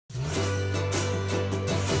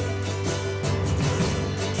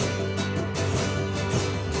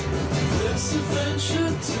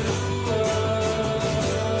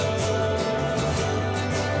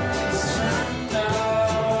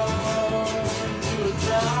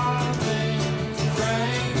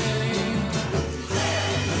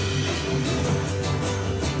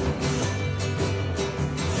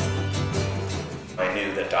I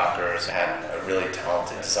knew that Dockers had a really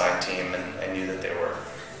talented design team, and I knew that they were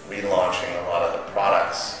relaunching a lot of the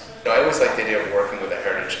products. I always liked the idea of working with a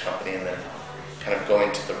heritage company and then kind of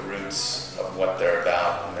going to the roots of what they're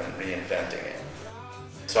about and then reinventing it.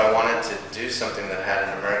 So I wanted to do something that had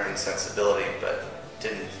an American sensibility but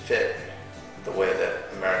didn't fit the way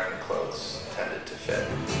that American clothes tended to fit.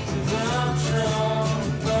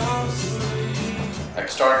 I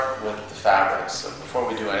start with the fabrics. So before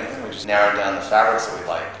we do anything, we just narrow down the fabrics that we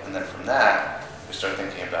like, and then from that, we start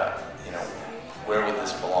thinking about, where would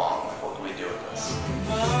this belong? Like, what can we do with this?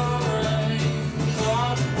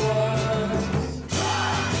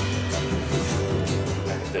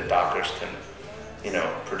 I think that Dockers can,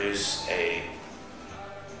 produce a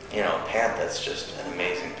pant that's just an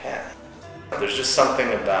amazing pant. There's just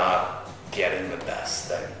something about getting the best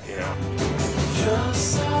thing,